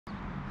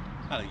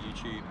Hello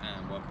YouTube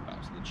and welcome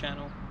back to the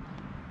channel.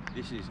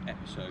 This is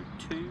episode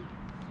 2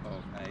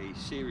 of a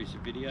series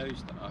of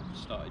videos that I've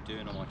started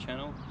doing on my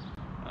channel.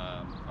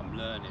 I'm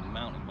learning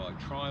mountain bike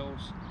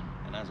trials,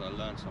 and as I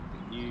learn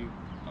something new,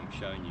 I'm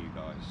showing you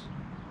guys.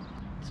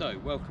 So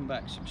welcome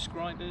back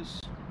subscribers,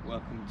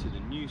 welcome to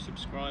the new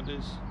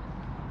subscribers.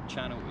 The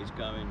channel is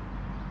going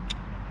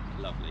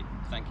lovely.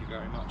 Thank you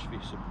very much for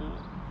your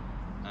support,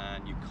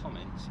 and your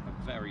comments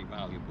are very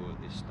valuable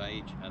at this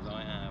stage as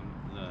I am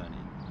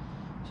learning.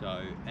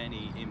 So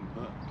any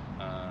input,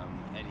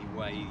 any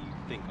way you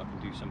think I can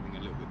do something a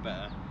little bit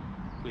better,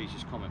 please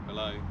just comment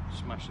below,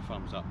 smash the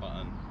thumbs up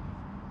button,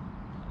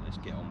 and let's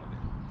get on with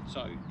it.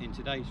 So in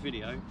today's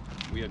video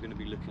we are going to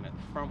be looking at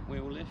the front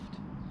wheel lift,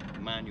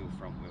 manual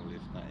front wheel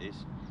lift that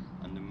is,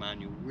 and the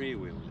manual rear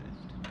wheel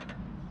lift.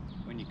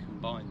 When you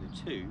combine the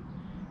two,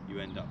 you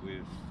end up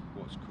with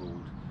what's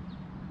called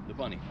the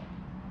bunny hop,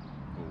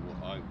 or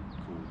what I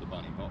would call the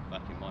bunny hop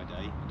back in my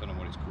day. I don't know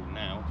what it's called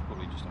now, it's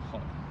probably just a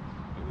hop,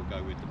 but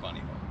we'll go with the bunny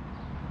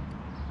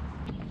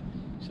hop.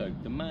 So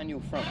the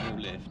manual front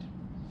wheel lift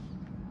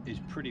is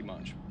pretty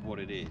much what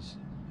it is,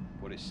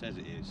 what it says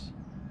it is.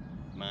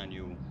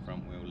 Manual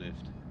front wheel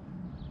lift.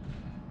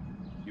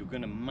 You're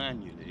going to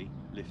manually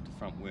lift the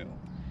front wheel.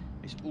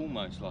 It's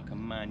almost like a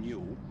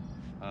manual,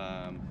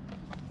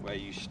 where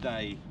you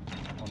stay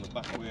on the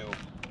back wheel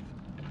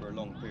for a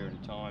long period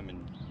of time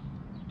and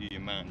do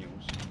your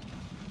manuals,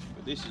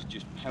 but this is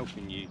just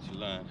helping you to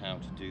learn how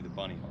to do the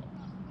bunny hop.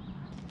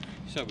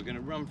 So we're going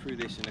to run through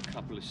this in a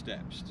couple of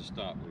steps to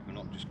start with. We're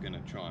not just going to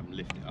try and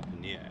lift it up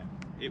in the air.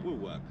 It will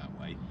work that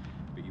way,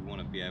 but you want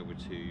to be able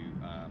to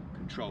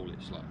control it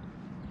slightly.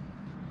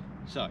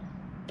 So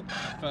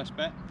first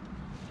bet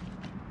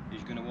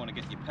is you're going to want to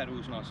get your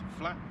pedals nice and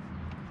flat.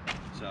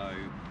 So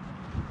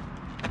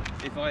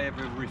if I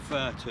ever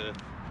refer to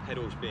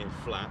pedals being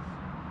flat,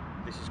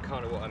 this is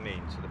kind of what I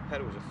mean. So the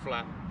pedals are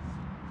flat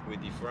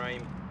with your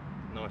frame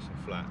nice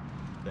and flat.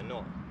 They're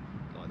not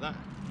like that,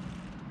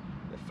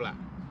 they're flat.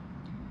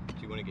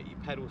 So you want to get your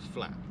pedals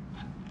flat.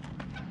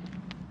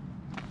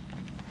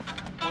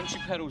 Once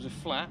your pedals are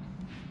flat,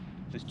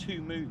 there's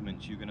two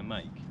movements you're going to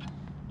make.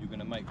 You're going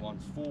to make one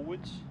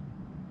forwards,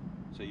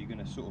 so you're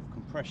going to sort of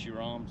compress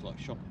your arms like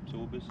shock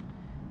absorbers,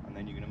 and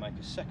then you're going to make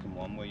a second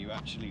one where you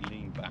actually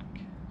lean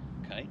back,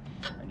 okay?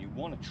 And you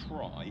want to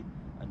try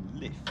and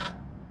lift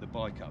the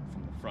bike up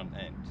from the front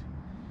end.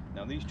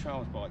 Now these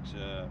trials bikes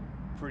are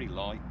pretty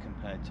light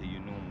compared to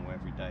your normal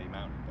everyday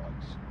mountain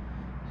bikes,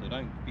 so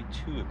don't be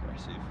too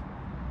aggressive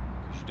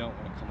because you don't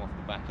want to come off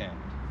the back end.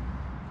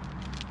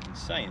 In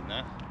saying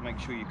that, make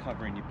sure you're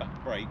covering your back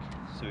brake,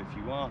 so if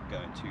you are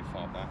going too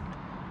far back,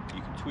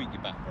 you can tweak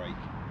your back brake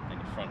and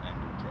your front end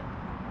will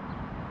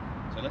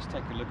drop. So let's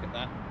take a look at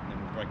that, and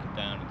then we'll break it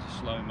down into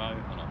slow-mo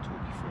and I'll talk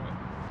you through it.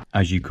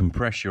 As you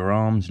compress your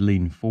arms,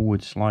 lean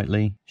forward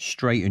slightly,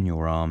 straighten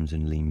your arms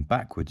and lean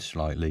backwards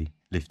slightly,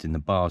 lifting the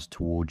bars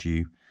towards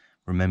you,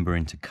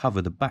 remembering to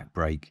cover the back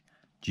brake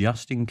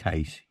just in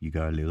case you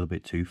go a little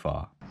bit too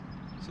far.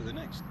 So the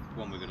next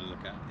one we're going to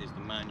look at is the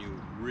manual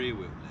rear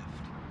wheel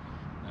lift.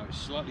 Now it's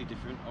slightly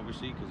different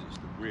obviously because it's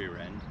the rear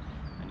end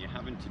and you're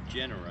having to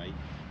generate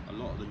a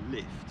lot of the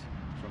lift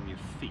from your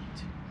feet.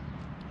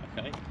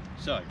 Okay,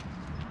 so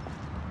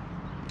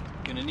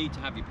you're going to need to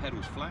have your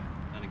pedals flat,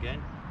 and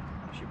again,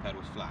 that's your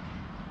pedals flat.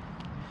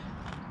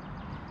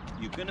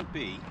 You're going to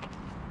be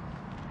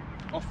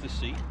off the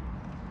seat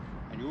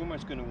and you're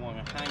almost going to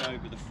want to hang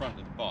over the front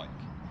of the bike,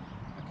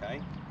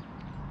 okay?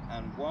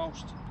 And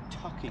whilst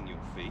tucking your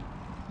feet,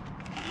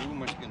 you're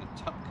almost going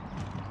to tuck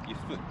your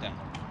foot down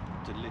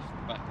to lift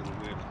the back of the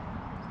wheel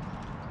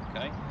up,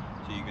 okay?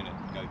 So you're going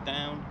to go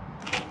down,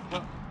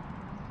 up,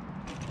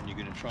 and you're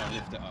going to try and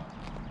lift it up.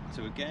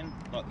 So again,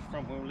 like the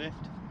front wheel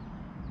lift,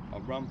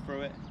 I'll run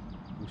through it,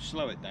 we'll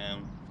slow it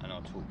down, and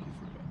I'll talk you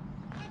through it.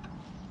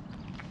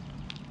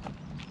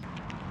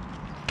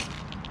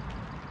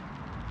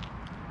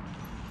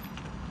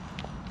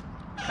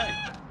 Okay,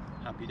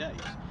 happy days.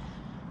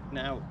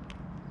 Now,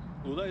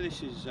 although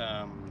this is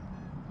the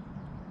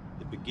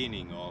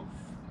beginning of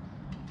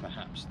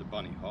perhaps the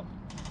bunny hop,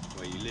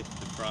 where you lift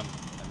the front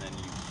and then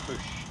you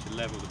push to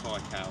level the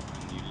bike out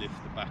and you lift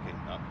the back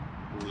end up,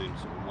 all in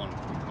sort of one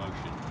quick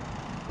motion.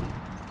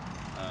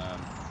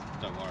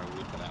 Don't worry, we'll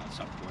look at that at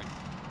some point.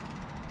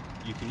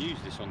 You can use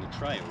this on the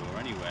trail or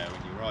anywhere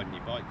when you're riding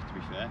your bike, to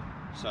be fair.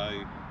 So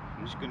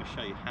I'm just going to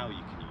show you how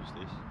you can use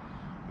this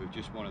with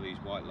just one of these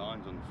white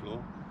lines on the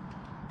floor.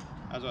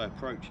 As I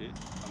approach it,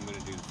 I'm going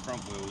to do the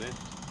front wheel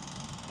lift.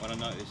 When I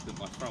notice that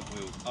my front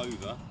wheel's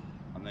over,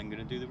 I'm then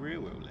going to do the rear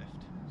wheel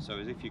lift. So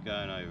as if you're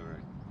going over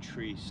a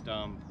tree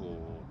stump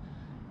or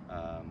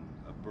a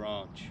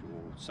branch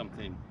or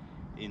something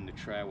in the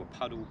trail, a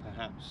puddle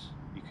perhaps,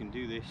 you can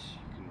do this,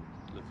 you can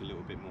look a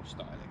little bit more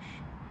stylish.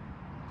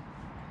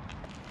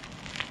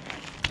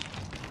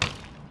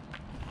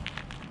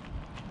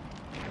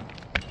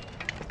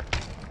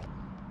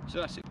 So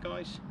that's it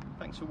guys,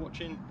 thanks for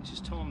watching. This is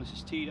Tom, this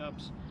is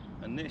Tdubz,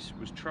 and this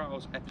was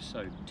Trials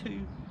episode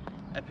 2.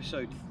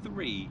 Episode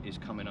 3 is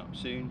coming up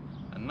soon,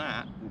 and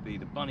that will be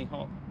the bunny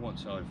hop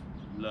once I've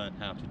learn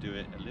how to do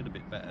it a little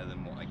bit better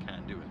than what I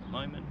can do at the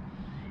moment,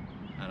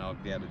 and I'll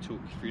be able to talk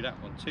you through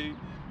that one too.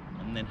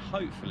 And then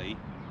hopefully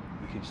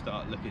we can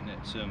start looking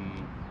at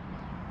some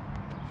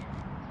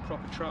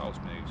proper trials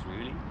moves,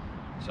 really.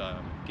 So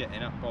I'm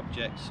getting up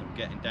objects, I'm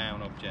getting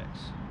down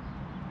objects.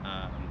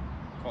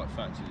 Quite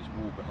fancy this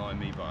wall behind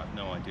me, but I have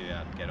no idea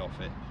how to get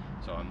off it,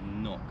 so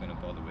I'm not going to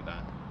bother with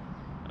that.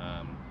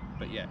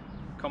 But yeah,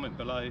 comment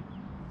below.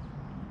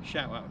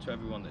 Shout out to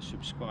everyone that's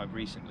subscribed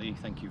recently,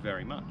 thank you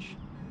very much.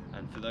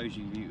 And for those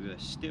of you who are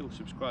still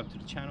subscribed to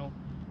the channel,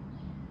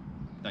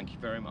 thank you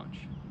very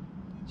much.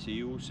 See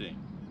you all soon.